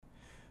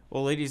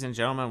Well, ladies and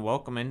gentlemen,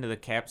 welcome into the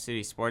Cap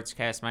City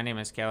Sportscast. My name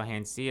is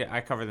Calahan, Steed. I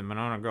cover the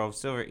Monona Grove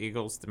Silver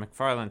Eagles, the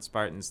McFarland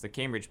Spartans, the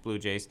Cambridge Blue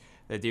Jays,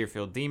 the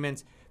Deerfield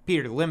Demons.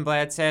 Peter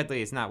Lindblad,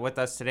 sadly, is not with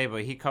us today,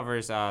 but he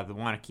covers the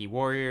Wanakee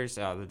Warriors,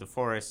 the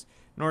DeForest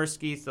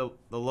Norskis,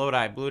 the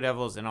Lodi Blue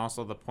Devils, and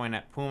also the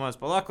Poinet Pumas.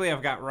 But luckily,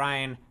 I've got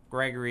Ryan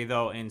Gregory,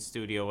 though, in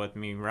studio with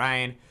me.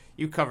 Ryan,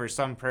 you cover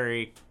Sun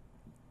Prairie,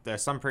 the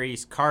Sun Prairie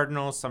East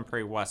Cardinals, Sun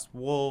Prairie West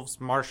Wolves,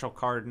 Marshall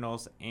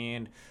Cardinals,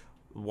 and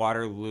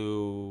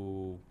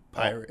Waterloo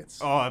Pirates.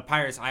 Oh,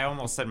 Pirates. I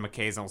almost said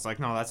McKay's. I was like,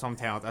 no, that's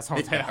hometown. That's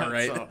hometown. Yeah,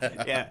 right. So,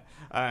 yeah.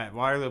 All right.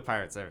 Waterloo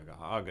Pirates. There we go.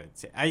 All good.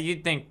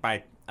 You'd think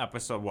by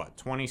episode,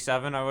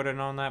 27, I would have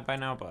known that by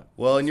now, but.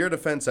 Well, in your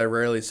defense, I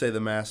rarely say the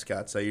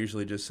mascots. I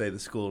usually just say the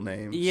school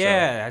name.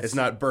 Yeah. So it's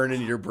not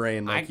burning your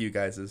brain like you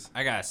guys is.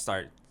 I got to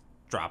start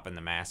dropping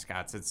the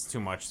mascots. It's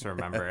too much to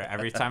remember.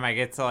 Every time I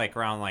get to,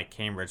 around,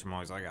 Cambridge, I'm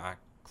always like,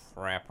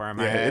 crap, where am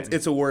I at?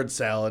 It's a word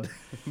salad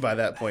by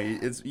that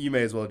point. You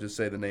may as well just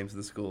say the names of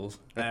the schools.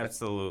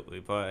 Absolutely.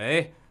 But,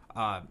 hey,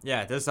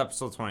 this is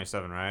episode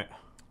 27, right?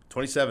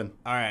 27.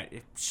 All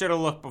right. Should have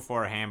looked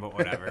beforehand, but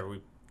whatever.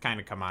 We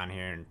kind of come on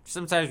here, and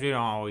sometimes we don't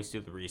always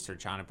do the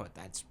research on it, but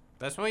that's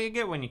what you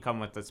get when you come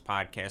with this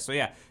podcast. So,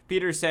 yeah,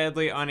 Peter's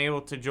sadly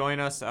unable to join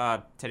us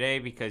today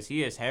because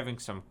he is having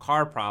some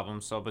car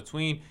problems. So,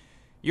 between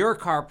your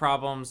car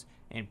problems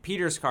and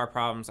Peter's car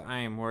problems, I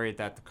am worried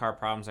that the car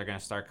problems are going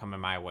to start coming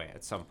my way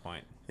at some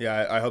point.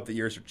 Yeah, I hope that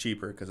yours are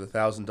cheaper because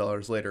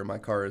 $1,000 later, my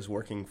car is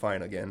working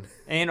fine again.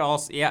 And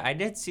also, yeah, I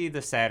did see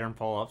the Saturn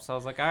pull up, so I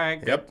was like, all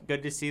right,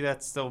 good to see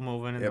that's still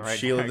moving in the right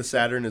Sheila direction. the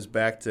Saturn is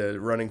back to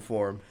running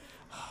form.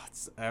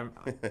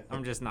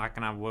 I'm just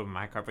knocking on wood with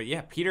my car. But,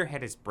 yeah, Peter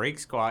had his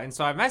brakes go out. And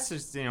so I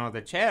messaged,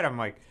 the chat. I'm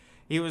like,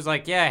 he was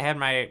like, yeah, I had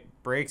my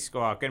brakes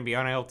go out, going to be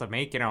unable to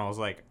make it. And I was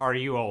like, are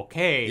you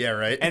okay? Yeah,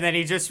 right. And then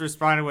he just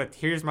responded with,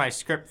 here's my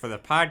script for the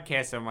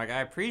podcast. I'm like,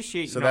 I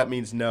appreciate So that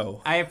means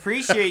no. I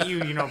appreciate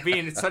you,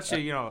 being such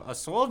a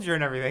soldier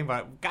and everything,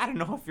 but got to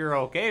know if you're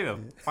okay. The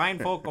fine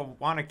folk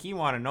want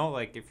to know,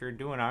 if you're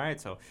doing all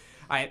right. So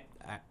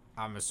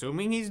I'm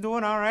assuming he's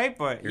doing all right,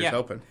 but Here's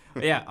hoping.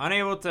 Yeah,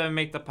 unable to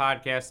make the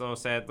podcast, though,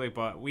 sadly,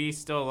 but we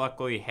still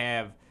luckily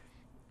have,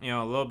 a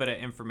little bit of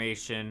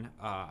information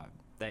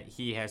that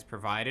he has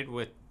provided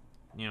with,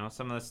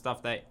 some of the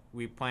stuff that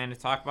we plan to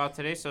talk about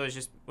today. So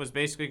it was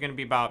basically going to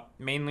be about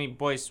mainly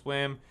boys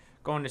swim,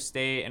 going to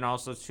state, and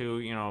also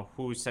to,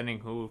 who's sending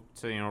who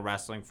to,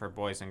 wrestling for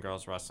boys and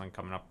girls wrestling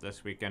coming up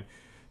this weekend.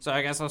 So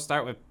I guess I'll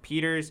start with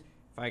Peter's,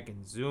 if I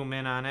can zoom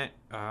in on it.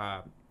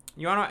 I'll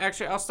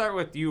start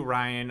with you,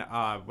 Ryan,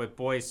 with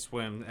boys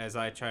swim as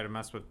I try to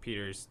mess with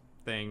Peter's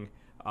thing.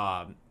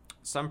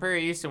 Sun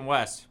Prairie East and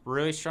West,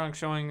 really strong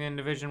showing in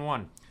Division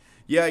 1.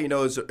 Yeah,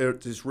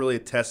 it's really a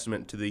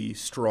testament to the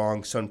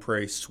strong Sun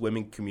Prairie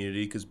swimming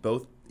community because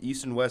both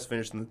East and West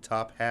finished in the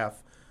top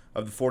half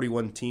of the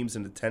 41 teams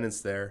in attendance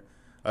there.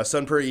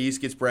 Sun Prairie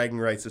East gets bragging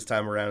rights this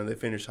time around, and they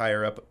finish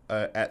higher up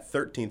at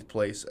 13th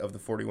place of the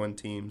 41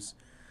 teams.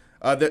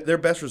 Their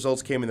best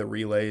results came in the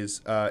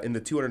relays. In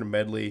the 200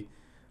 medley,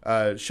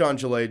 Sean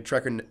Gillade,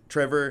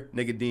 Trevor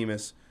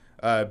Nicodemus,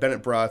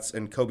 Bennett Bratz,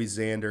 and Kobe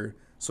Zander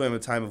swam a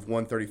time of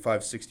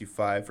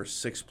 1:35.65 for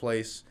 6th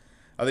place.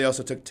 They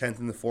also took 10th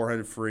in the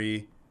 400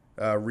 free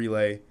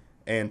relay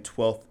and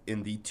 12th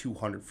in the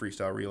 200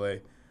 freestyle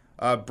relay.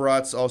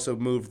 Bratz also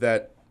moved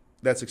that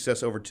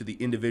success over to the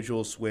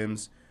individual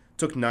swims,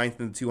 took 9th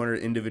in the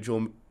 200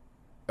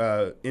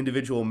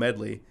 individual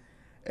medley,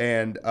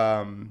 and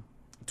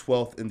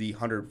 12th in the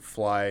 100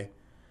 fly.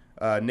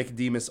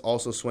 Nicodemus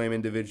also swam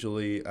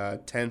individually,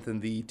 10th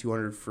in the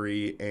 200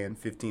 free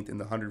and 15th in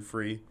the 100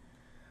 free.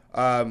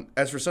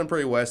 As for Sun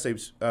Prairie West, they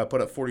put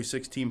up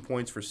 46 team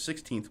points for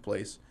 16th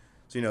place.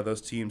 So,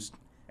 those teams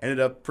ended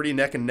up pretty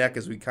neck and neck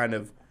as we kind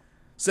of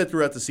said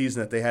throughout the season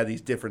that they had these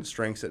different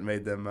strengths that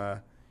made them,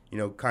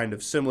 kind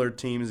of similar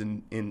teams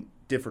in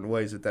different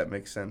ways, if that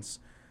makes sense.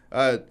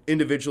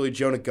 Individually,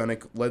 Jonah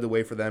Gunnick led the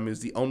way for them. He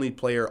was the only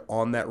player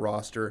on that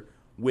roster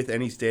with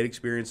any state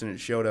experience, and it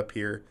showed up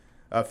here.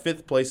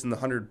 5th place in the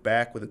 100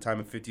 back with a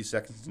time of 50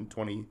 seconds and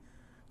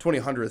 20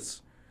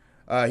 hundredths.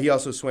 He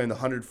also swam the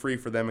 100 free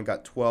for them and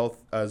got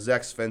 12th.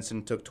 Zach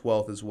Svensson took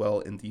 12th as well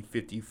in the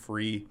 50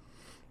 free.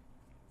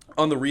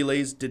 On the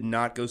relays, did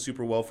not go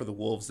super well for the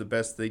Wolves. The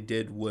best they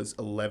did was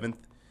 11th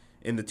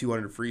in the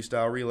 200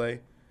 freestyle relay.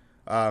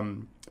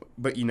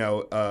 But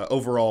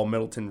overall,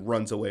 Middleton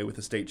runs away with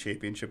the state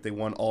championship. They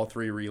won all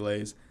 3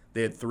 relays.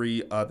 They had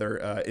 3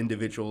 other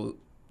individual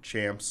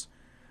champs.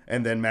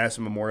 And then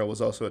Madison Memorial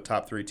was also a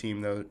top 3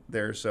 team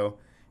there. So,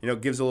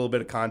 it gives a little bit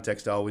of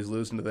context to always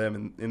losing to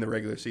them in the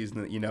regular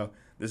season. That,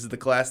 this is the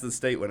class of the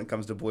state when it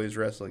comes to boys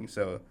wrestling.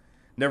 So,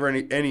 never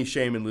any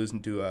shame in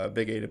losing to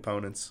Big 8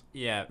 opponents.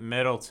 Yeah,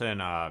 Middleton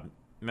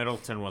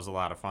was a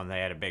lot of fun. They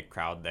had a big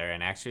crowd there,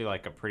 and actually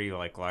a pretty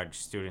large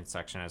student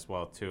section as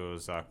well too. It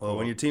was cool. Well,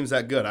 when your team's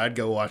that good, I'd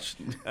go watch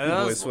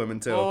boys swimming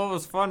too. Well, it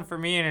was fun for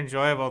me and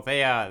enjoyable. They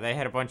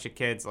had a bunch of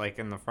kids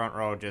in the front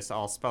row just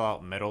all spell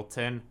out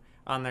Middleton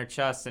on their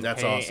chest, and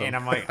that's awesome. And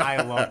I'm like,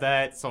 I love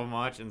that so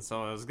much, and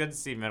so it was good to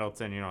see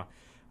Middleton,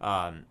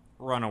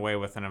 run away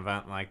with an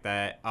event like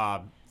that.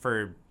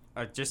 For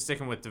just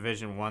sticking with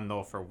Division One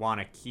though, for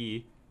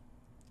Wanakee,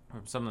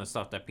 some of the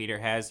stuff that Peter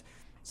has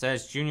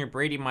says junior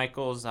Brady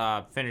Michaels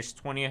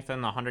finished 20th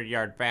in the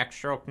 100-yard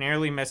backstroke,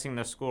 narrowly missing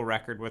the school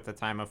record with a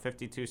time of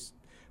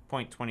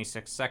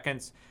 52.26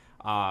 seconds.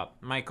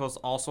 Michaels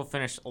also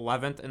finished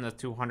 11th in the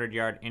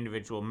 200-yard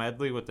individual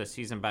medley with a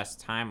season best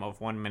time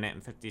of 1 minute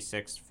and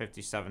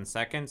 56.57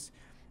 seconds.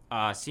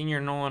 Senior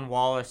Nolan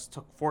Wallace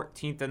took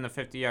 14th in the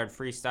 50-yard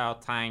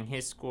freestyle, tying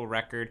his school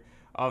record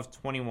of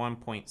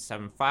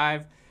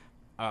 21.75.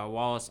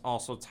 Wallace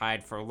also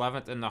tied for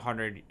 11th in the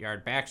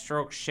 100-yard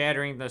backstroke,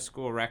 shattering the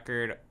school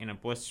record in a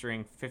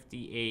blistering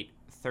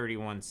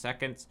 58.31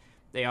 seconds.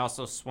 They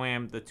also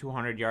swam the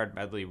 200-yard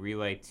medley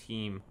relay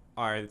team,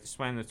 or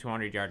swam the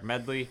 200-yard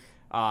medley,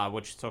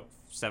 which took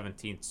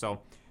 17th.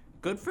 So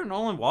good for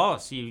Nolan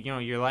Wallace.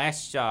 Your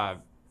last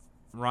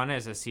run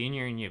as a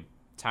senior, and you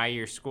tie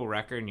your school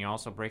record, and you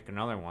also break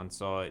another one.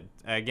 So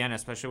again,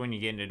 especially when you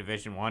get into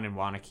Division One, and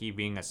Wanakee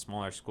being a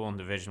smaller school in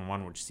Division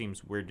One, which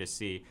seems weird to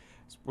see.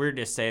 It's weird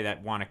to say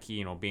that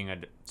Wanakee, being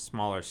a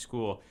smaller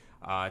school,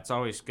 it's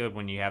always good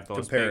when you have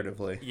those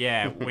comparatively.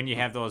 When you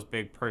have those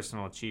big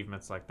personal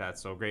achievements like that.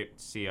 So great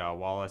to see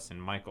Wallace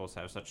and Michaels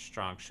have such a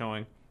strong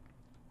showing.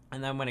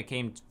 And then when it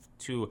came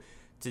to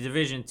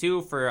Division Two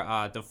for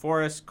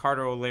DeForest,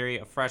 Carter O'Leary,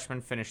 a freshman,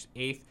 finished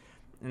 8th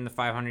in the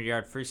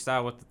 500-yard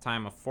freestyle with the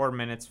time of 4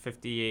 minutes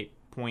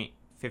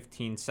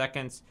 58.15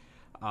 seconds.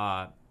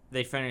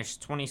 They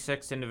finished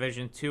 26th in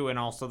Division Two, and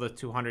also the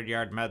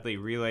 200-yard medley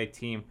relay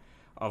team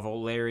of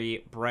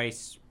O'Leary,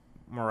 Bryce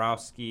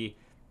Morowski,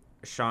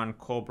 Sean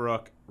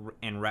Colebrook,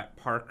 and Rhett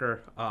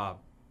Parker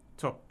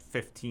took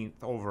 15th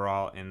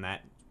overall in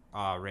that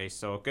race.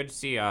 So good to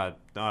see the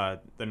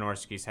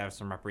Norskis have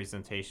some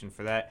representation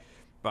for that.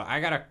 But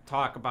I got to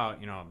talk about,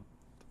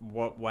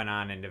 what went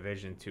on in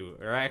Division Two.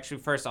 Or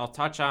actually, first I'll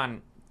touch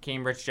on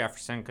Cambridge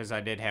Jefferson, because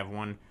I did have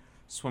one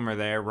swimmer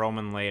there,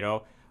 Roman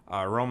Leto,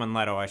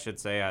 I should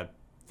say,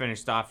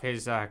 finished off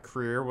his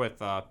career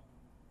with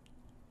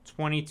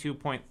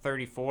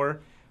 22.34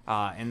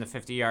 in the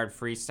 50-yard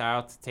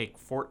freestyle to take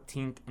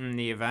 14th in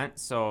the event.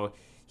 So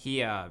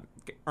he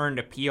earned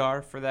a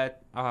PR for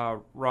that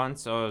run.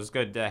 So it was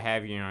good to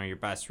have, your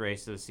best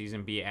race of the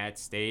season be at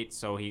state.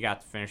 So he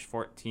got to finish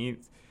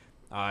 14th.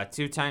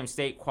 Two-time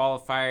state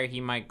qualifier.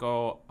 He might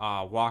go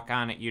walk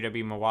on at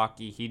UW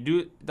Milwaukee. He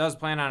does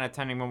plan on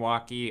attending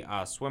Milwaukee.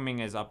 Swimming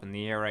is up in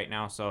the air right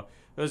now. So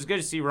it was good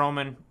to see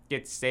Roman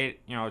get to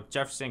state.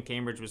 Jefferson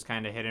Cambridge was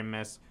kind of hit and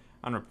miss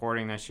on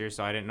reporting this year,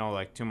 so I didn't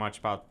know too much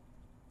about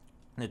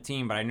the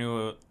team, but I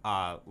knew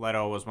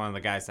Leto was one of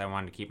the guys that I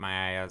wanted to keep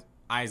my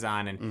eyes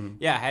on,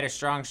 and had a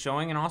strong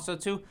showing, and also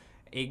too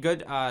a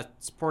good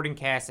supporting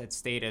cast at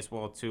state as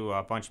well too.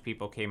 A bunch of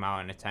people came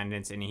out in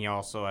attendance, and he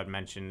also had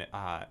mentioned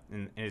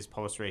in his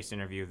post-race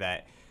interview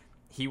that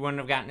he wouldn't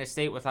have gotten to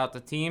state without the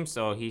team,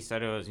 so he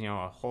said it was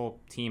a whole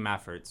team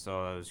effort.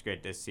 So it was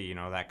great to see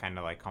that kind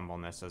of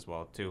humbleness as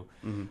well too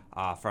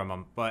from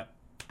him. But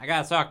I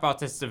gotta talk about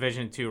this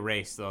Division II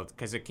race though,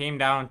 because it came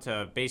down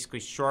to basically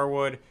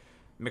Shorewood,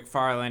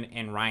 McFarland,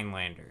 and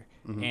Rhinelander,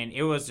 and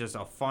it was just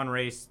a fun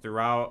race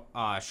throughout.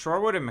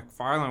 Shorewood and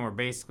McFarland were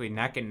basically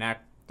neck and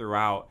neck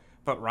throughout,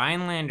 but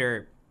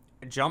Rhinelander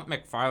jumped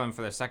McFarland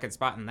for the second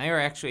spot, and they were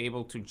actually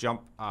able to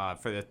jump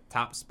for the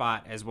top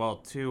spot as well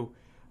too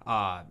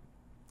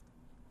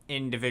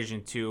in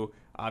Division II,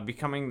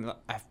 becoming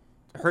I've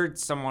heard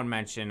someone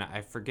mention,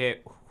 I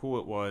forget who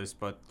it was,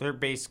 but they're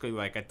basically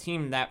a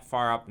team that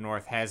far up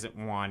north hasn't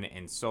won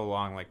in so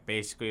long.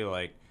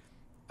 Basically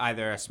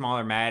either a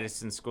smaller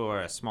Madison school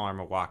or a smaller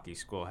Milwaukee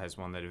school has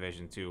won the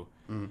Division II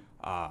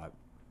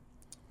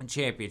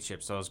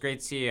championship. So it was great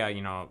to see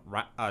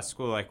a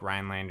school like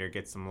Rhinelander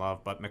get some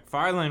love. But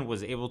McFarland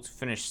was able to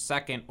finish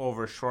second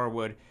over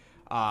Shorewood.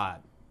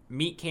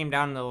 Meet came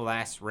down to the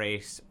last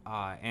race,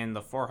 and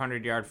the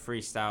 400-yard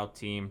freestyle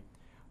team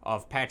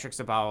of Patrick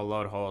Zabawa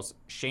Loadholes,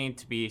 Shane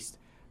Tbeast,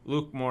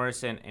 Luke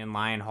Morrison, and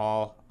Lion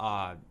Hall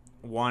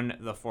won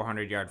the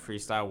 400-yard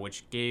freestyle,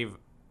 which gave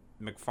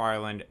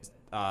McFarland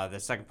the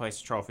second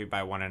place trophy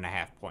by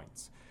 1.5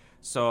 points.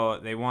 So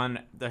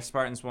the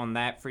Spartans won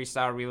that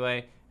freestyle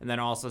relay, and then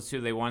also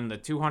too they won the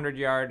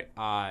 200-yard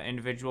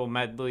individual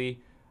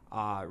medley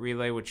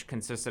relay, which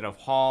consisted of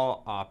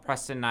Hall,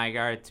 Preston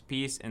Nygaard,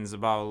 Tbeast, and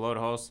Zabawa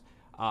Loadholes,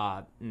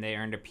 and they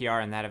earned a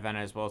PR in that event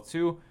as well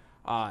too.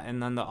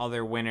 And then the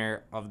other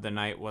winner of the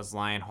night was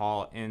Lion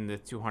Hall in the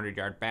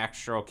 200-yard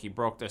backstroke. He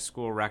broke the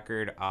school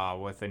record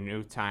with a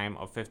new time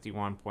of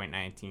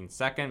 51.19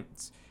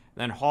 seconds.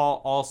 Then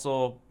Hall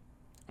also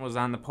was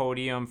on the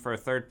podium for a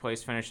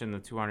third-place finish in the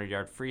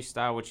 200-yard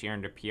freestyle, which he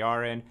earned a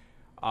PR in.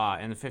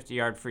 In the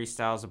 50-yard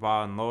freestyle,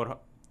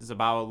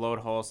 Zabawa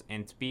Loadholes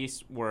and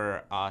Tbeast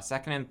were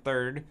second and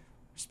third,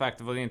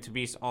 respectively, and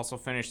Tbeast also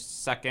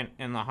finished second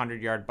in the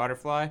 100-yard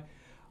butterfly.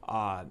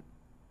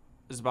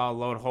 Zabawa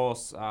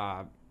Loadholes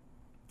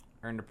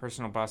earned a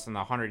personal best in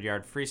the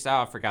 100-yard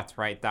freestyle. I forgot to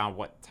write down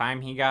what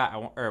time he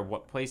got, or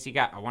what place he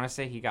got. I want to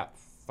say he got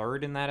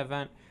third in that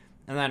event.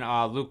 And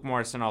then Luke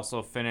Morrison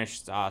also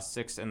finished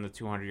sixth in the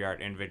 200-yard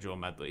individual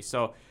medley.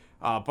 So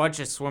a bunch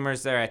of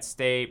swimmers there at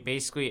state.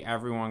 Basically,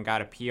 everyone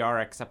got a PR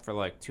except for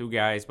like 2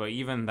 guys. But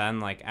even then,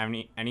 like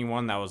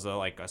anyone that was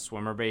a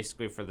swimmer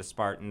basically for the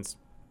Spartans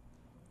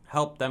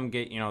helped them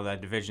get the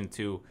Division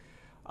II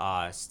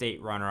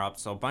state runner-up.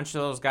 So a bunch of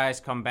those guys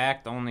come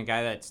back. The only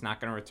guy that's not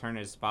going to return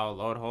is Paul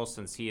Lodholz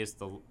since he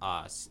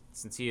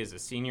is a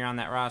senior on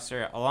that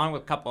roster, along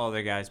with a couple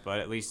other guys. But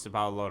at least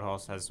Paul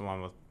Lodholz has the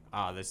one with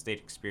the state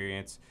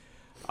experience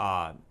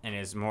and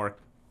is more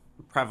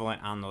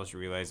prevalent on those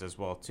relays as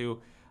well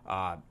too.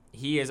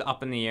 He is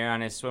up in the air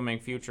on his swimming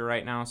future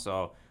right now,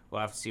 so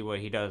we'll have to see what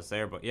he does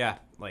there. But yeah,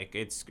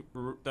 it's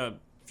the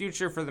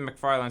future for the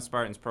McFarland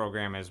Spartans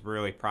program is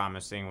really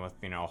promising with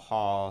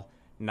Hall,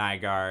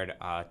 Nygaard,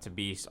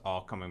 Tabis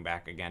all coming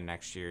back again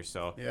next year.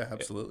 So yeah,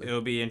 absolutely,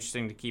 it'll be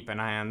interesting to keep an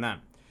eye on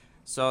them.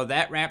 So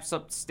that wraps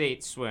up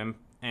state swim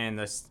and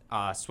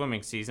the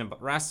swimming season.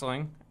 But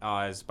wrestling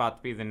is about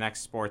to be the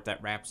next sport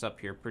that wraps up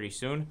here pretty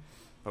soon.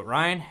 But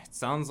Ryan, it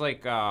sounds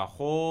like a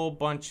whole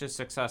bunch of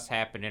success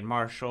happened in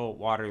Marshall,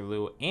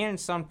 Waterloo, and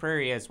Sun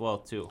Prairie as well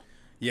too.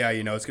 Yeah,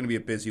 it's going to be a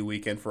busy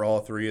weekend for all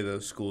 3 of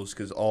those schools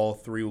because all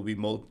 3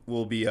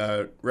 will be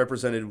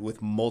represented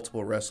with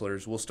multiple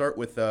wrestlers. We'll start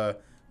with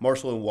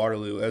Marshall and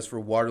Waterloo. As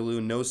for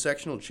Waterloo, no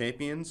sectional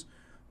champions,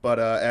 but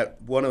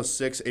at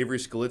 106, Avery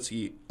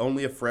Skolitsky,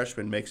 only a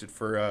freshman, makes it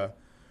for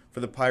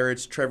the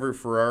Pirates. Trevor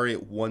Ferrari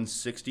at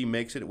 160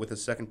 makes it with a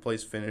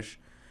second-place finish.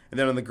 And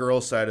then on the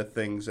girls' side of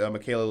things,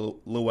 Michaela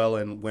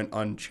Llewellyn went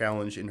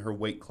unchallenged in her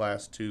weight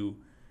class to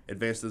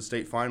advance to the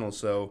state finals.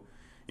 So,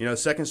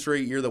 second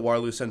straight year that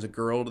Waterloo sends a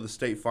girl to the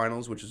state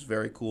finals, which is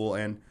very cool.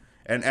 And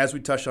as we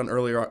touched on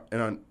earlier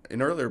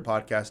in earlier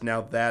podcasts,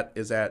 now that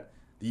is at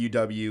the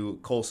UW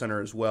Cole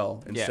Center as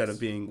well, instead of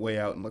being way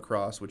out in La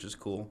Crosse, which is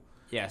cool.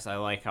 Yes, I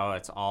like how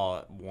it's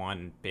all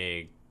one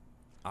big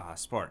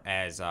sport.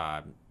 As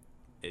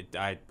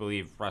I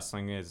believe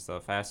wrestling is the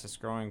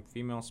fastest growing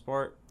female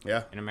sport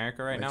in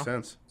America right now. Makes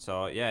sense.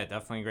 So, yeah,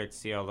 definitely great to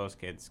see all those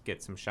kids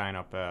get some shine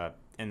up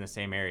in the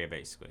same area,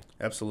 basically.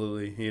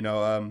 Absolutely.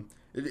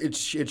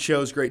 It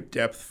shows great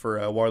depth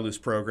for Waterloo's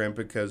program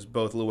because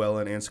both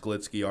Llewellyn and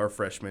Skolitsky are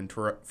freshmen.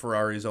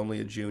 Ferrari's only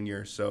a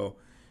junior. So,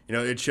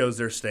 it shows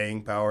their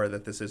staying power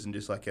that this isn't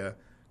just like a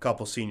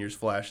couple seniors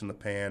flash in the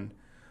pan.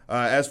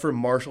 As for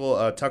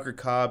Marshall, Tucker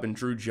Cobb and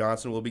Drew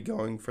Johnson will be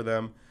going for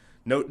them.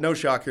 No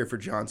shock here for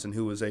Johnson,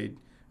 who was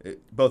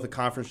both a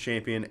conference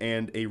champion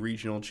and a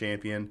regional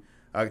champion.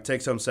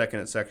 Takes home second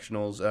at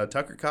sectionals.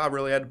 Tucker Cobb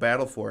really had to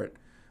battle for it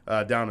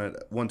down at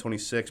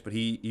 126, but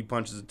he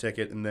punches a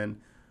ticket. And then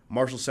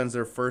Marshall sends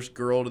their first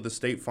girl to the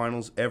state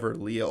finals ever,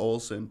 Leah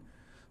Olson.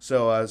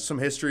 So some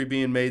history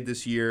being made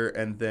this year.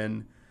 And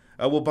then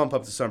we'll bump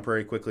up to Sun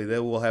Prairie quickly. They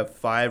will have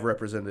 5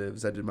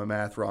 representatives. I did my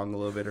math wrong a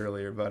little bit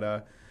earlier,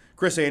 but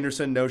Chris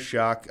Anderson, no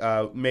shock,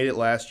 made it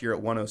last year at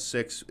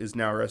 106, is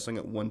now wrestling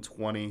at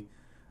 120.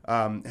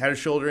 Had a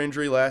shoulder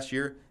injury last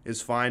year,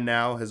 is fine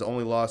now, has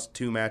only lost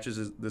 2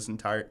 matches this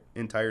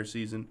entire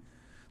season.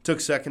 Took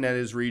second at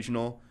his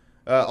regional.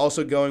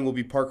 Also going will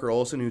be Parker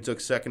Olson, who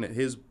took second at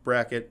his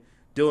bracket.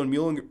 Dylan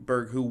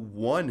Muhlenberg, who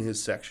won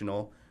his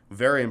sectional.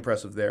 Very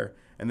impressive there.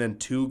 And then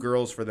 2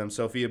 girls for them,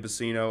 Sophia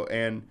Bassino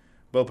and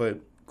Bopa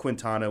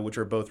Quintana, which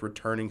are both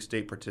returning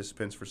state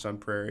participants for Sun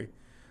Prairie.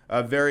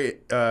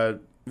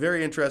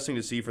 Very interesting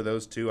to see for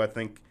those 2. I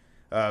think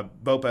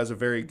Bopa has a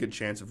very good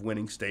chance of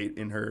winning state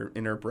in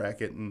her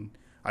bracket, and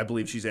I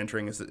believe she's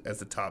entering as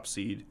the top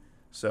seed.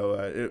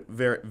 So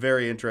very,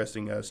 very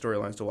interesting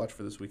storylines to watch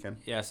for this weekend.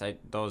 Yes,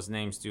 those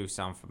names do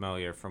sound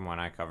familiar from when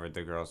I covered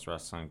the girls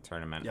wrestling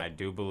tournament. Yep. I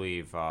do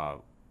believe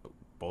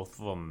both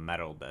of them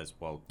medaled as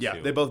well, too.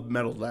 Yeah, they both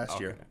medaled last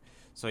year.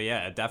 So,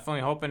 yeah,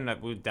 definitely hoping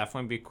that would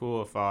definitely be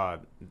cool if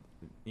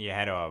you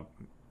had a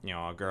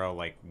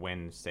girl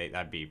win state.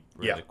 That'd be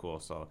really cool.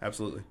 So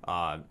absolutely.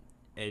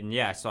 And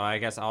yeah, so I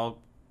guess I'll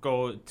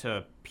go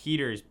to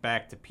Peters,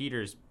 back to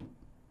Peters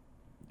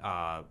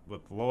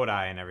with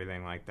Lodi and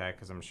everything like that,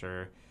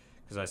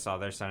 because I saw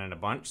they're sending a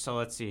bunch. So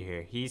let's see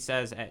here. He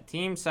says, at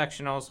team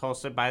sectionals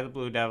hosted by the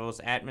Blue Devils,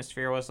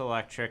 atmosphere was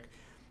electric.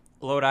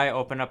 Lodi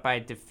opened up by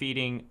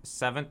defeating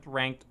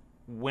 7th-ranked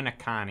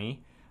Winneconne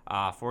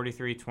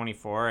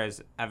 43-24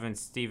 as Evan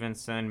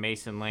Stevenson,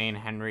 Mason Lane,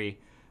 Henry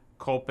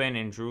Copen,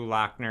 and Drew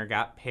Lochner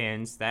got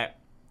pins. That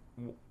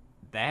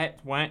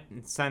went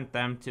and sent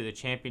them to the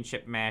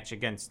championship match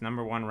against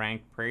number 1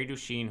 ranked Prairie du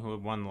Chien, who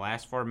had won the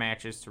last 4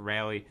 matches to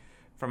rally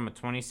from a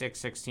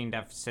 26-16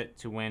 deficit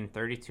to win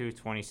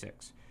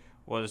 32-26.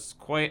 Was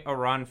quite a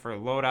run for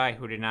Lodi,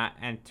 who did not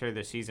enter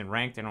the season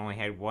ranked and only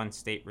had 1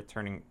 state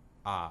returning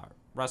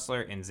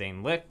wrestler in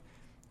Zane Licht.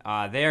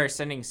 They are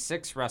sending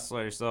 6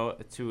 wrestlers, though,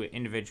 to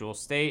individual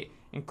state,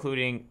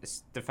 including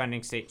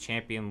defending state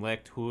champion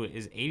Licht, who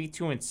is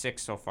 82-6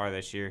 so far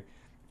this year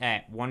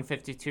at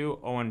 152.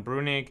 Owen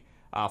Brunig,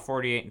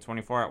 48-24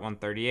 at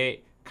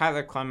 138.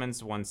 Kyler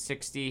Clemens,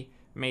 160.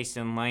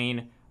 Mason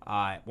Lane,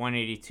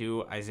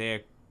 182.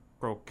 Isaiah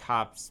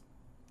Grokops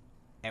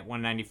at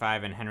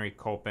 195, and Henry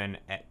Copen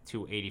at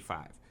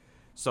 285.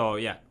 So,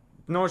 yeah,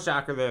 no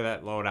shocker there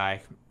that Lodi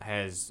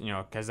has,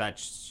 because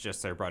that's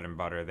just their bread and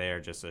butter. They are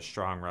just a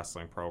strong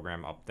wrestling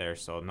program up there,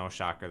 so no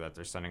shocker that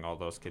they're sending all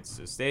those kids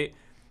to state.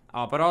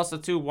 But also,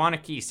 too,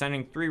 Wanakee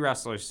sending 3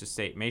 wrestlers to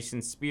state.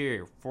 Mason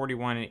Spear,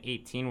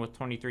 41-18 with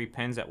 23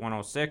 pins at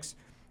 106.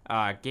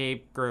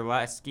 Gabe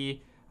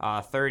Gerleski,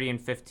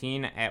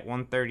 30-15 at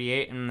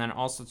 138. And then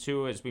also,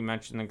 too, as we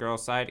mentioned, the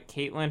girls' side,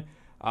 Caitlin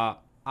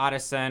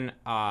Otteson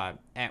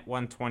at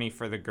 120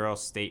 for the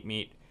girls' state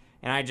meet.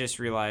 And I just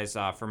realized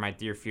for my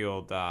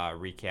Deerfield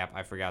recap,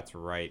 I forgot to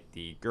write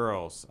the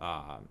girls'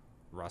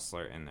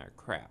 wrestler in there.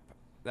 Crap.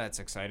 That's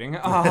exciting.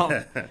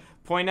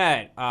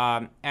 Poinette,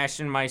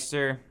 Ashton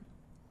Meister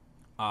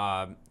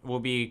will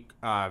be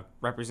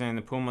representing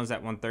the Pumas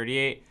at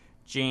 138.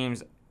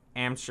 James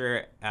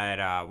Amsher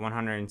at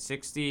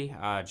 160.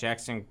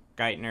 Jackson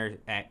Geithner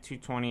at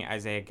 220.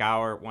 Isaiah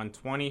Gower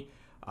 120.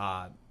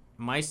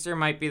 Meister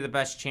might be the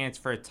best chance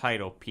for a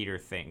title, Peter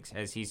thinks,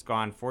 as he's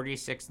gone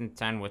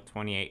 46-10 with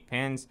 28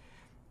 pins.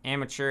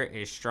 Amateur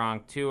is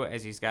strong too,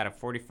 as he's got a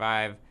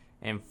 45-14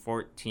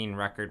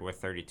 record with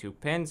 32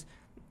 pins.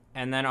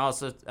 And then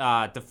also,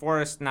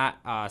 DeForest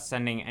not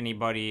sending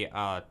anybody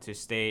to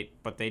state,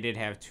 but they did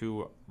have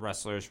 2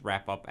 wrestlers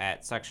wrap up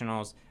at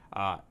sectionals.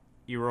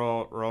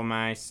 Eero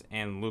Romas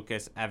and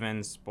Lucas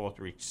Evans both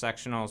reached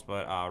sectionals,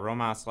 but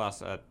Romas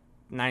lost a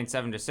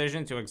 9-7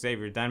 decision to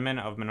Xavier Denman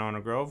of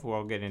Monona Grove, who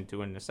I'll get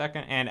into in a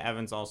second, and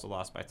Evans also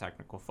lost by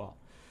technical fall.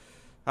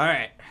 All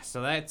right,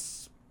 so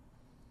that's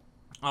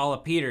all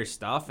of Peter's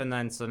stuff, and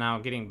then so now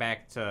getting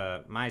back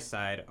to my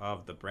side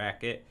of the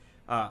bracket,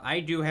 I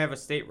do have a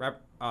state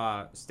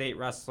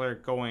wrestler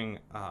going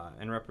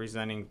and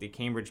representing the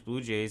Cambridge Blue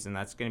Jays, and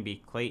that's going to be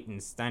Clayton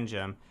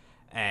Stenjum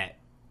at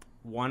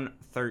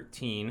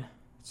 113.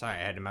 Sorry,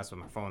 I had to mess with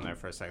my phone there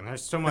for a second.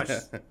 There's so much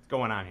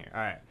going on here.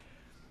 All right.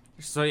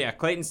 So, yeah,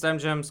 Clayton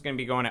Stenjum's going to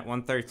be going at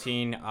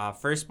 113.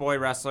 First boy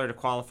wrestler to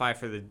qualify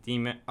for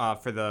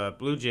the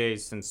Blue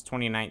Jays since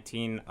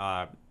 2019.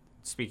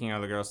 Speaking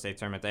of the girls' state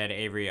tournament, they had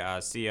Avery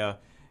Sia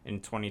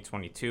in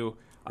 2022,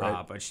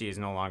 right. But she is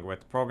no longer with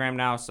the program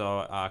now.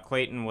 So,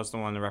 Clayton was the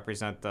one to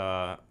represent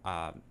the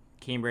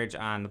Cambridge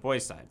on the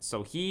boys' side.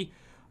 So, he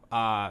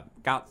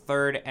got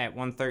third at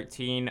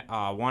 113,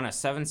 won a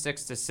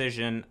 7-6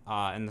 decision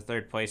in the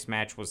third place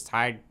match, was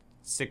tied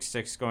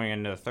 6-6 going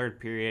into the third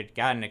period,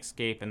 got an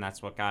escape, and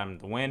that's what got him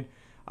the win.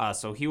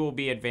 So he will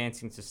be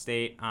advancing to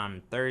state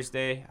on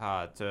Thursday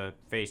to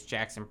face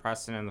Jackson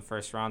Preston in the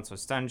first round. So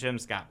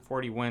Stenjum's got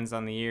 40 wins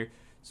on the year,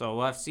 so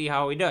we'll have to see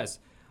how he does.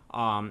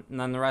 And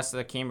then the rest of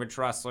the Cambridge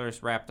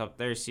wrestlers wrapped up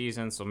their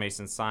season. So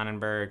Mason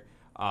Sonnenberg,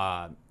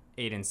 Aiden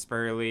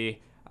Spurley,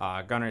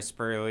 Gunnar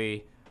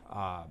Spurley,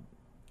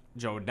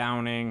 Joe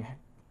Downing,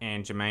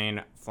 and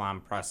Jermaine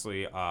Flom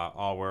Presley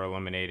all were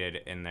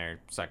eliminated in their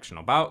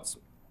sectional bouts.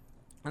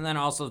 And then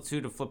also,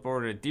 too, to flip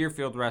over to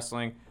Deerfield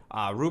Wrestling,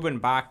 Ruben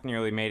Bach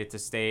nearly made it to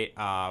state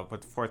with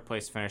the fourth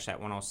place finish at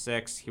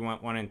 106. He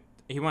went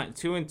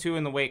 2-2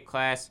 in the weight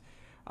class,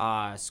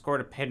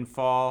 scored a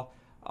pinfall.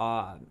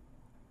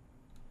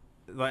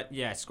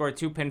 Scored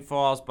 2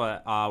 pinfalls,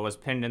 but was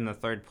pinned in the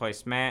third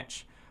place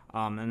match.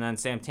 And then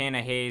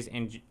Santana Hayes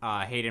and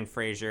Hayden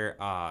Frazier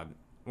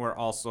were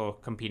also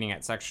competing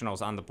at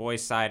sectionals on the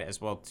boys' side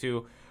as well,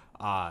 too.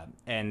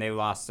 And they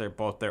lost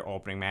both their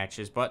opening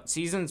matches. But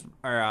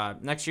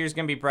next year's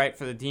going to be bright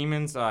for the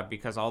Demons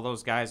because all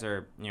those guys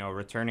are,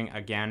 returning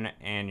again.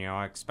 And,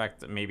 I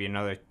expect maybe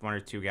another 1 or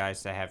 2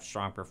 guys to have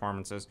strong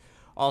performances.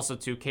 Also,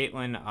 too,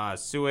 Caitlin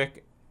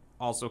Suick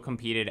also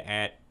competed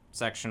at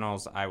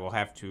sectionals. I will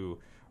have to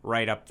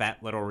write up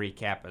that little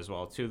recap as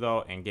well, too,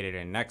 though, and get it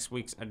in next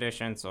week's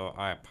edition. So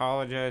I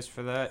apologize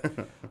for that.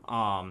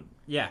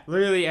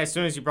 Literally, as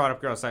soon as you brought up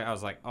girls' side, I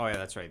was like, oh, yeah,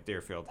 that's right.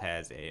 Deerfield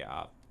has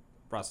a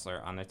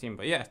wrestler on their team.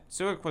 But yeah,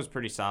 Suick was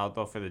pretty solid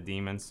though for the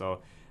Demons,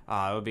 so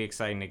it'll be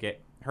exciting to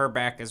get her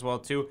back as well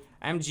too.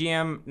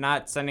 MGM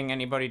not sending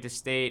anybody to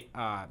state.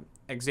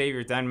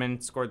 Xavier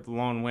Denman scored the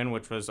lone win,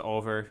 which was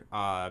over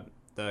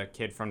the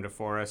kid from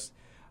DeForest,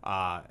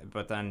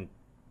 but then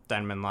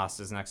Denman lost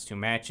his next 2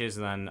 matches,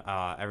 and then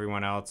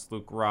everyone else,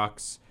 Luke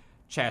Rux,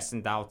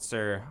 Chasten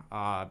Doutzer,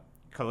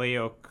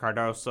 Khalil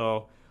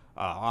Cardoso,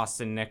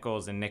 Austin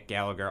Nichols and Nick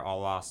Gallagher all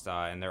lost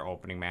in their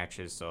opening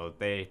matches, so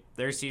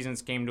their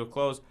seasons came to a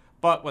close.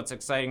 But what's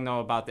exciting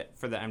though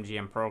for the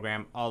MGM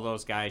program, all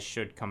those guys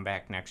should come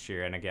back next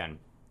year. And again,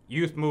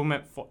 youth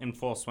movement in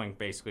full swing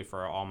basically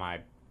for all my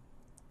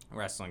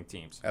wrestling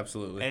teams.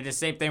 Absolutely. And the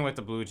same thing with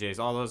the Blue Jays.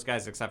 All those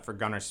guys except for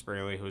Gunnar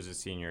Spurley, who's a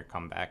senior,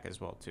 come back as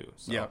well too.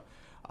 So, yeah.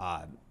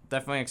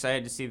 Definitely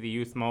excited to see the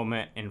youth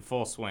movement in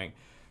full swing.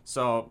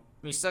 So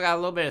we still got a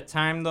little bit of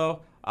time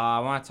though.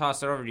 I want to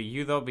toss it over to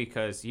you, though,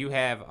 because you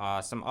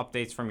have some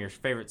updates from your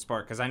favorite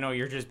sport, because I know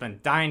you've just been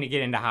dying to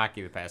get into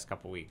hockey the past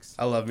couple weeks.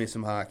 I love me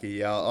some hockey.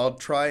 Yeah, I'll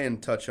try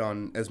and touch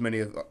on as many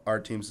of our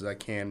teams as I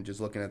can, just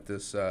looking at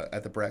this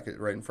at the bracket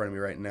right in front of me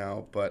right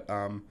now. But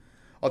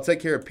I'll take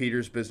care of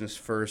Peter's business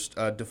first.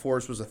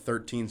 DeForest was a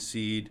 13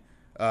 seed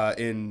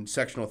in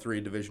Sectional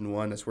 3 Division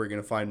 1. That's where you're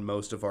going to find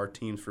most of our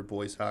teams for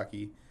boys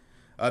hockey.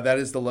 That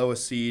is the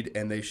lowest seed,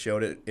 and they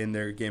showed it in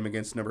their game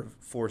against number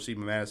 4 seed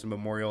Madison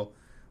Memorial,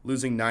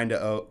 losing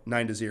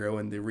 9-0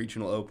 in the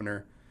regional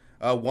opener.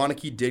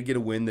 Waunakee did get a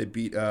win. They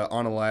beat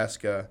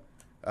Onalaska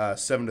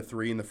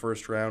 7-3 in the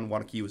first round.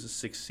 Waunakee was a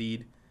 6th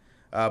seed,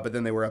 but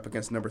then they were up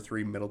against number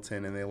 3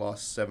 Middleton, and they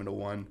lost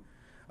 7-1.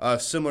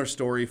 Similar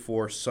story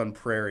for Sun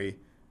Prairie,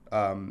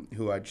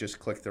 who I just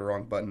clicked the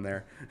wrong button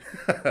there.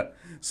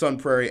 Sun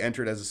Prairie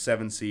entered as a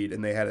 7 seed,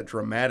 and they had a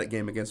dramatic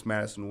game against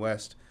Madison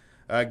West.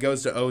 It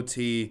goes to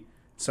OT.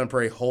 Sun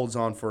Prairie holds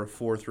on for a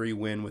 4-3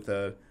 win with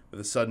a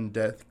sudden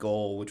death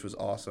goal, which was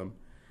awesome.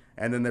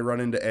 And then they run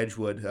into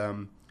Edgewood,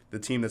 the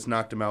team that's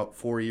knocked them out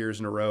 4 years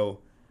in a row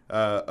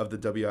of the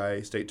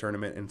WIA state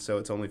tournament, and so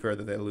it's only fair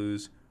that they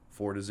lose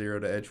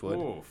 4-0 to Edgewood.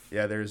 Oof.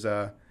 Yeah,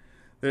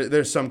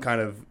 there's some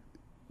kind of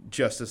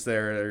justice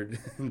there, or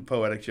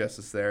poetic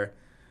justice there.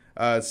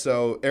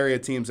 So area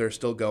teams are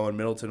still going.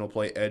 Middleton will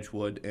play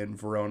Edgewood, and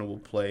Verona will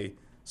play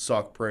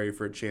Sauk Prairie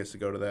for a chance to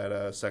go to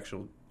that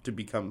sectional to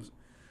become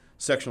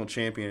sectional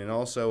champion. And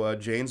also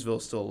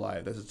Janesville's still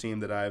alive. That's a team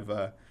that I've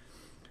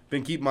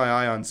been keeping my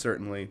eye on,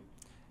 certainly.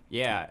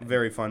 Yeah.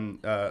 Very fun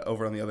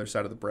over on the other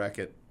side of the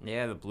bracket.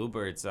 Yeah, the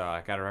Bluebirds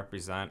got to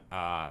represent.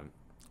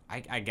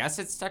 I guess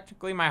it's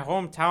technically my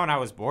hometown. I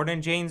was born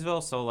in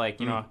Janesville, so like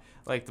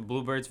like the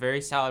Bluebirds,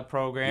 very solid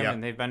program,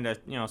 and they've been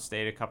to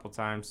state a couple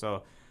times.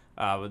 So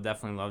would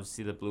definitely love to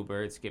see the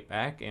Bluebirds get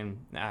back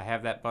and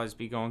have that buzz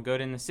be going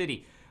good in the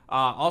city.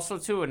 Also,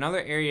 too,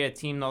 another area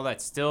team though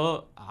that's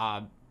still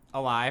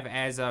alive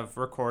as of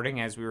recording,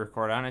 as we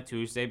record on a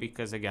Tuesday,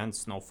 because again,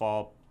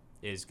 snowfall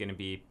is going to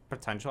be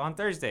potential on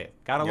Thursday.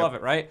 Gotta love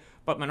it, right?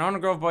 But Monona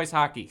Grove boys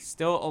hockey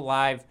still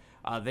alive.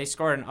 They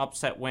scored an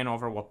upset win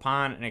over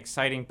Waupun, an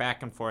exciting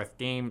back and forth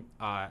game.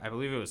 I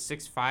believe it was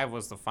 6-5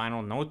 was the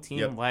final. No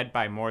team led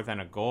by more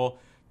than a goal.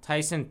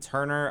 Tyson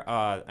Turner,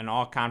 an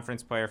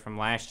all-conference player from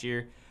last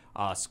year,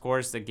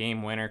 scores the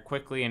game winner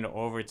quickly into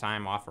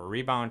overtime off a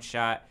rebound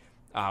shot,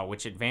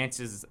 which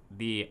advances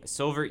the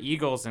Silver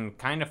Eagles and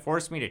kind of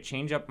forced me to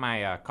change up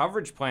my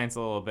coverage plans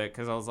a little bit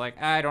because I was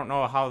like, I don't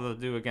know how they'll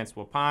do against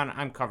Waupun.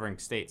 I'm covering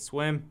state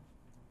swim,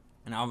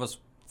 and I was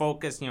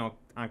focused,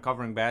 on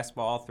covering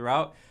basketball all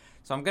throughout.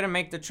 So I'm going to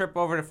make the trip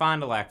over to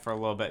Fond du Lac for a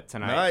little bit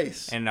tonight.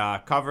 Nice. And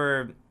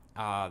cover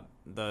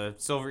the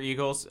Silver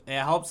Eagles. It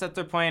helps that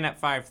they're playing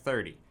at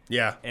 5:30.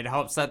 Yeah. It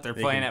helps that they're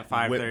playing at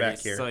 5:30. Whip back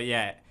here. So,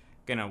 yeah,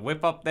 going to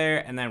whip up there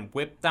and then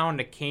whip down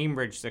to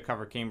Cambridge to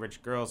cover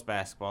Cambridge girls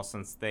basketball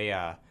since they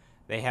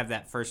have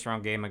that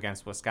first-round game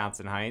against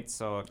Wisconsin Heights.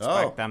 So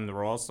expect them to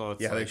roll. So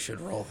it's they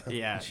should roll them.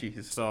 Yeah.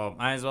 Jeez. So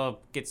might as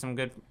well get some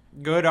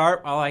good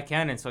art while I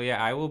can. And so,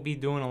 yeah, I will be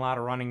doing a lot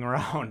of running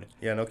around.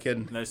 Yeah, no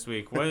kidding. This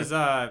week. What is,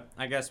 I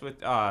guess, with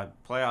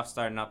playoffs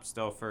starting up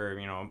still for,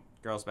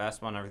 girls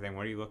basketball and everything,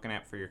 what are you looking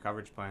at for your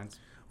coverage plans?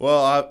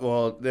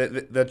 Well,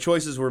 the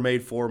choices were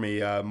made for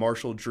me.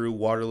 Marshall drew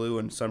Waterloo,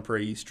 and Sun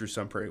Prairie East drew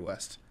Sun Prairie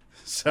West.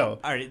 So,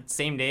 all right,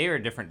 same day or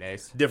different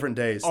days? Different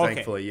days, okay.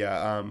 Thankfully,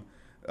 yeah.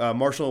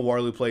 Marshall and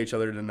Waterloo play each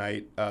other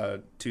tonight,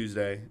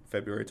 Tuesday,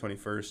 February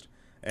 21st.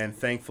 And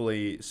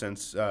thankfully,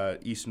 since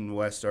East and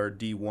West are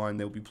D1,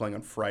 they'll be playing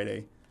on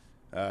Friday.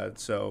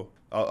 So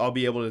I'll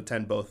be able to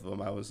attend both of them.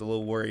 I was a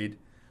little worried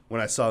when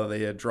I saw that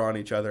they had drawn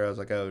each other. I was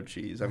like, oh,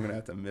 geez, I'm going to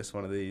have to miss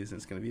one of these, and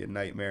it's going to be a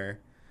nightmare.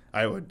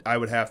 I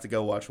would have to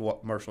go watch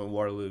Marshall and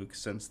Waterloo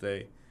since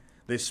they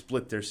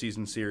split their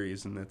season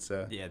series, and it's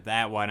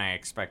that one I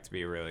expect to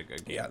be a really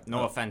good game. Yeah,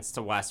 no offense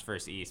to West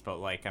versus East, but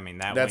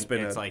that's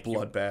been a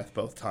bloodbath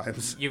both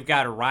times. You've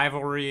got a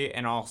rivalry,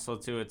 and also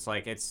too, it's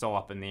it's so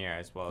up in the air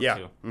as well too.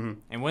 Mm-hmm.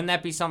 And wouldn't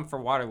that be something for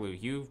Waterloo?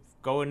 You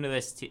go into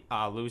this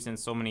losing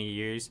so many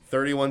years.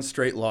 31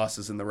 straight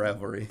losses in the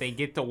rivalry. They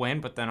get the win,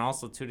 but then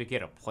also too to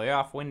get a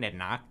playoff win to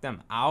knock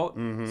them out,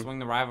 swing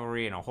the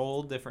rivalry in a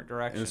whole different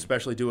direction. And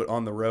especially do it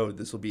on the road.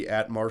 This will be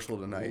at Marshall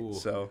tonight. Ooh,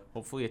 so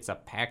hopefully it's a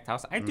packed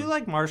house. I do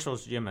like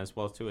Marshall's gym as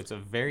well too. It's a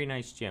very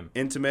nice gym.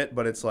 Intimate,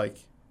 but it's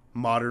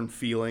modern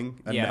feeling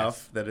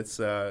enough that it's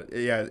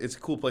it's a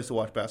cool place to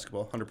watch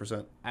basketball.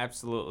 100%.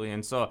 Absolutely.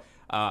 And so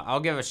I'll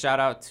give a shout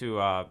out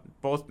to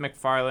both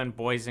McFarland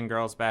boys and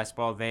girls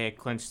basketball. They had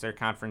clinched their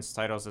conference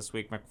titles this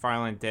week.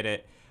 McFarland did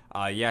it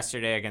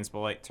yesterday against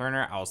Beloit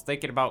Turner. I was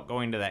thinking about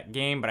going to that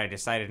game, but I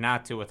decided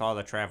not to with all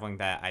the traveling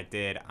that I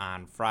did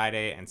on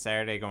Friday and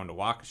Saturday going to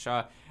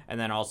Waukesha. And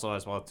then also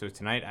as well too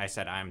tonight, I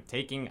said I'm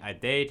taking a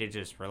day to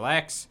just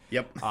relax.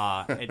 Yep.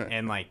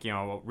 And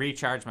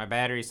recharge my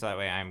battery so that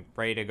way I'm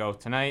ready to go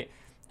tonight.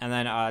 And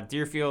then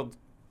Deerfield,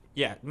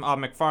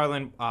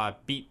 McFarland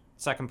beat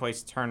second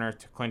place Turner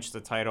to clinch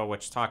the title,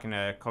 which, talking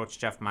to Coach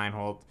Jeff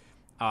Meinhold,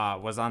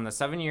 was on the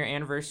 7-year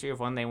anniversary of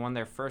when they won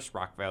their first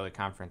Rock Valley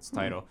Conference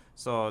title.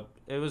 So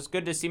it was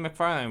good to see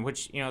McFarland,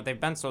 which, they've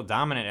been so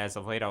dominant as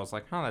of late. I was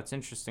like, oh, that's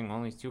interesting.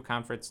 Only 2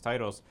 conference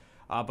titles.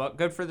 But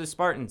good for the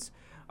Spartans.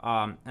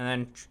 And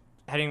then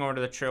heading over to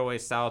the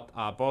Trailways South,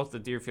 both the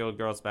Deerfield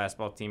girls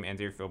basketball team and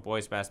Deerfield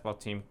boys basketball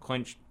team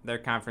clinched their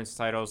conference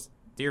titles.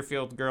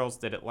 Deerfield girls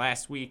did it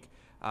last week.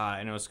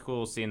 And it was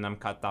cool seeing them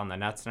cut down the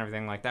nets and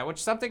everything like that, which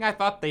is something I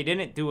thought they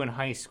didn't do in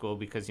high school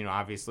because,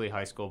 obviously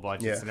high school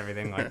budgets and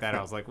everything like that.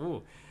 I was like,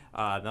 ooh,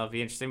 that'll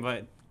be interesting,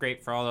 but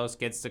great for all those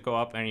kids to go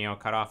up and,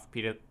 cut off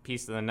a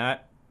piece of the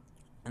net.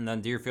 And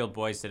then Deerfield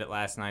boys did it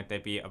last night. They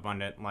beat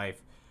Abundant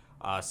Life,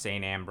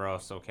 St.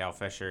 Ambrose, SoCal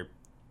Fisher,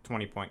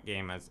 20-point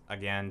game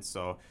again.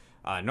 So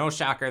no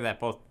shocker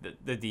that both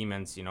the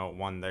Demons,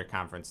 won their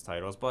conference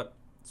titles, but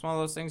it's one of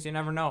those things you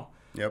never know.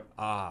 Yep.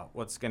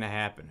 What's going to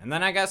happen. And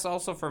then I guess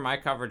also for my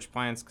coverage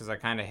plans, because I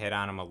kind of hit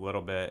on them a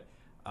little bit,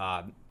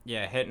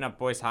 hitting up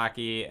boys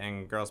hockey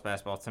and girls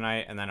basketball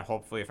tonight, and then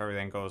hopefully if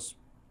everything goes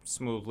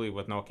smoothly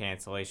with no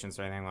cancellations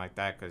or anything like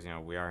that, because,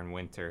 we are in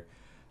winter,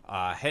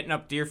 hitting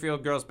up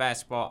Deerfield girls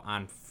basketball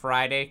on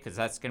Friday, because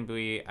that's going to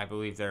be, I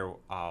believe, their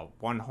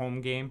one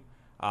home game.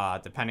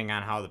 Depending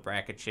on how the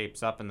bracket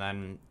shapes up. And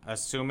then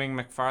assuming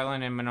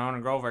McFarland and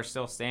Monona Grove are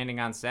still standing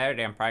on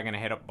Saturday, I'm probably going to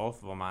hit up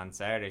both of them on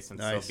Saturday since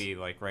they'll be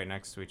right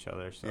next to each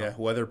other. So. Yeah,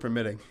 weather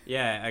permitting.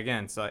 Yeah,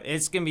 again, so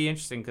it's going to be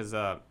interesting because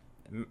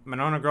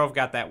Monona Grove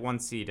got that 1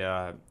 seed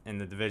in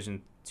the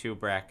Division 2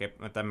 bracket,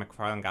 but then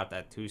McFarland got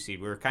that 2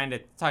 seed. We were kind of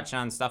touching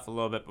on stuff a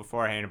little bit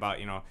beforehand about,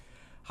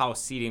 how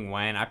seeding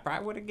went. I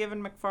probably would have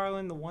given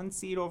McFarland the 1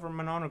 seed over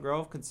Monona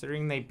Grove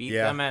considering they beat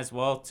them as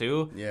well,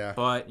 too. Yeah.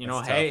 But,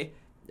 hey...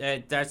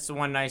 that's the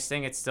one nice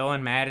thing. It's still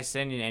in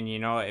Madison, and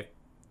if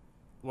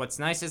what's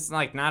nice is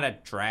not a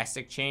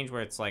drastic change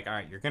where it's all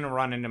right, you're gonna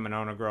run into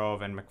Monona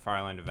Grove and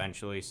McFarland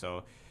eventually,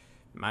 so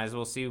might as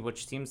well see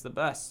which team's the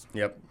best.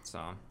 Yep.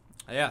 So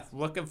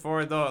looking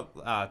forward though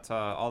to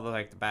all the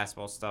the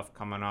basketball stuff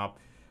coming up.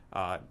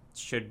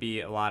 Should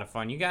be a lot of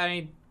fun. You got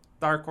any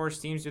dark horse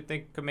teams you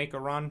think could make a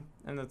run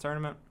in the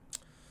tournament?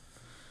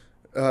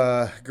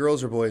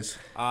 Girls or boys?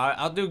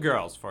 I'll do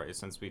girls for you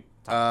since we.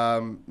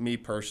 Me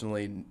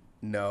personally.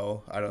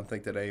 No, I don't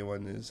think that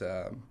anyone is.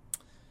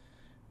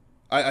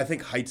 I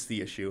think height's the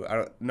issue.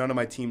 None of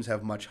my teams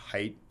have much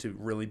height to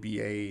really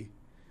be a.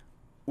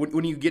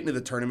 When you get into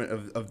the tournament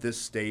of this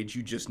stage,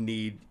 you just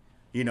need,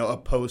 a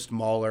post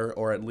mauler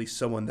or at least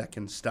someone that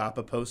can stop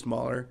a post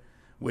mauler,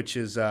 which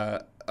is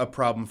a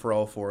problem for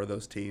all four of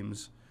those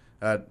teams.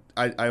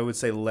 I would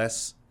say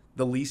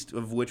the least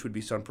of which would be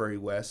Sun Prairie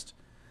West,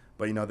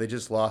 but they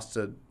just lost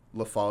to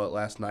La Follette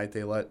last night.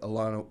 They let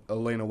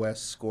Elena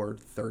West score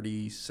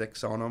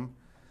 36 on them.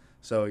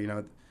 So,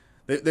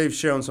 they've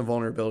shown some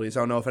vulnerabilities. I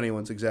don't know if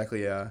anyone's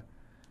exactly a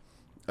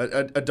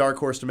dark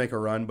horse to make a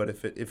run, but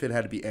if it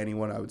had to be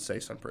anyone, I would say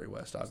Sun Prairie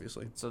West,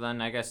 obviously. So then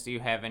I guess, do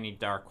you have any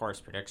dark horse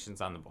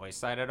predictions on the boys'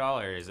 side at all,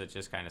 or is it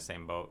just kind of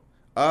same boat?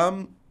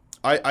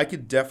 I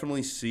could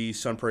definitely see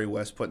Sun Prairie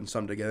West putting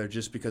some together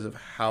just because of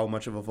how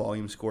much of a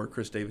volume scorer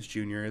Chris Davis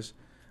Jr. is.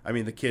 I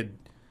mean, the kid,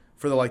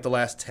 for the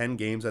last 10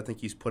 games, I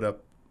think he's put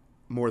up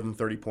more than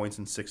 30 points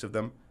in 6 of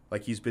them.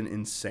 He's been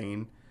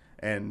insane.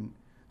 And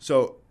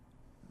so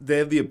they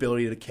have the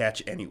ability to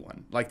catch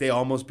anyone. They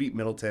almost beat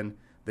Middleton.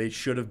 They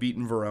should have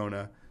beaten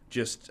Verona.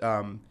 Just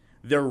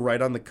they're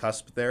right on the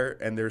cusp there,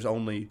 and there's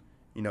only,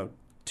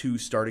 2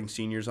 starting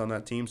seniors on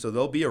that team. So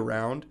they'll be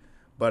around,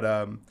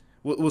 but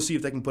we'll see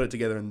if they can put it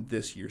together in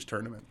this year's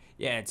tournament.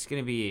 Yeah, it's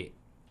going to be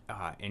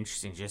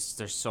interesting. Just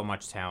there's so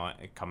much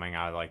talent coming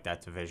out of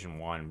that Division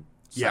 1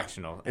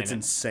 sectional. It's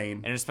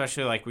insane. And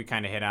especially we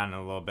kind of hit on it a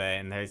little bit,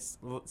 and there's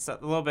a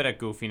little bit of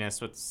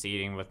goofiness with the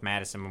seeding with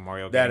Madison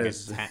Memorial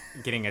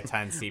getting a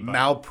 10 seed.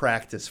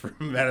 Malpractice for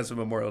Madison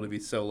Memorial to be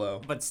so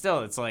low. But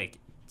still, it's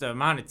the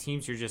amount of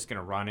teams you're just going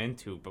to run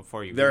into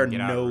before you there get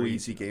are out no of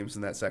easy games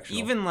in that section.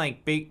 Even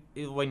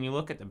when you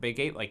look at the Big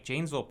 8,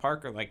 Janesville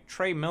Parker,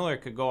 Trey Miller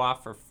could go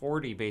off for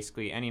 40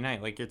 basically any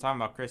night. You're talking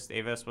about Chris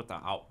Davis with the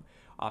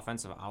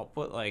offensive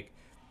output.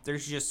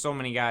 There's just so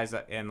many guys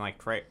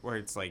where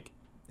it's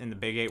in the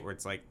Big 8 where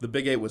it's the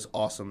Big 8 was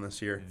awesome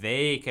this year.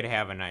 They could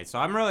have a night. So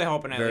I'm really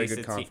hoping at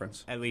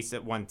least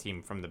that one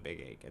team from the Big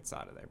 8 gets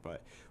out of there.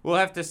 But we'll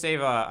have to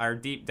save our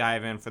deep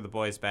dive in for the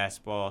boys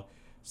basketball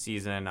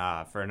season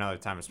for another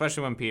time,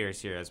 especially when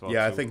Peter's here as well.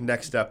 Yeah, too. I think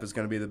next up is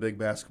going to be the big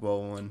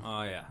basketball one.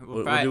 Oh yeah,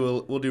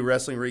 we'll do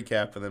wrestling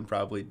recap and then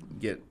probably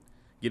get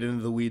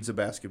into the weeds of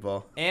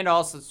basketball. And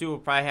also too, we'll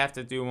probably have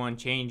to do one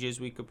changes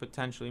we could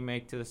potentially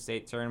make to the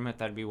state tournament.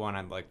 That'd be one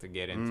I'd like to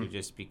get into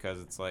just because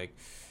it's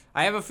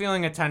I have a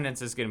feeling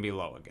attendance is going to be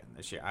low again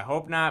this year. I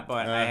hope not,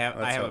 but I have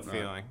a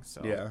feeling.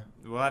 So yeah,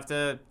 we'll have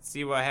to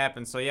see what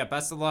happens. So yeah,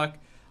 best of luck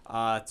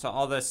to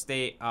all the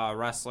state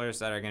wrestlers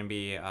that are going to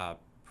be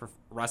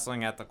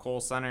wrestling at the Cole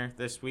Center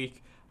this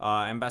week,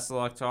 and best of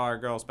luck to our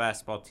girls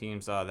basketball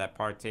teams that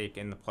partake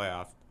in the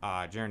playoff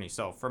journey.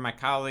 So for my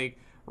colleague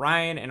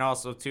Ryan and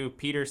also to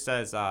Peter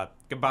says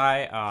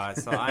goodbye.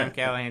 So I'm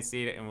Calahan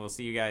Steed, and we'll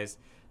see you guys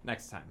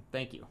next time.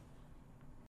 Thank you.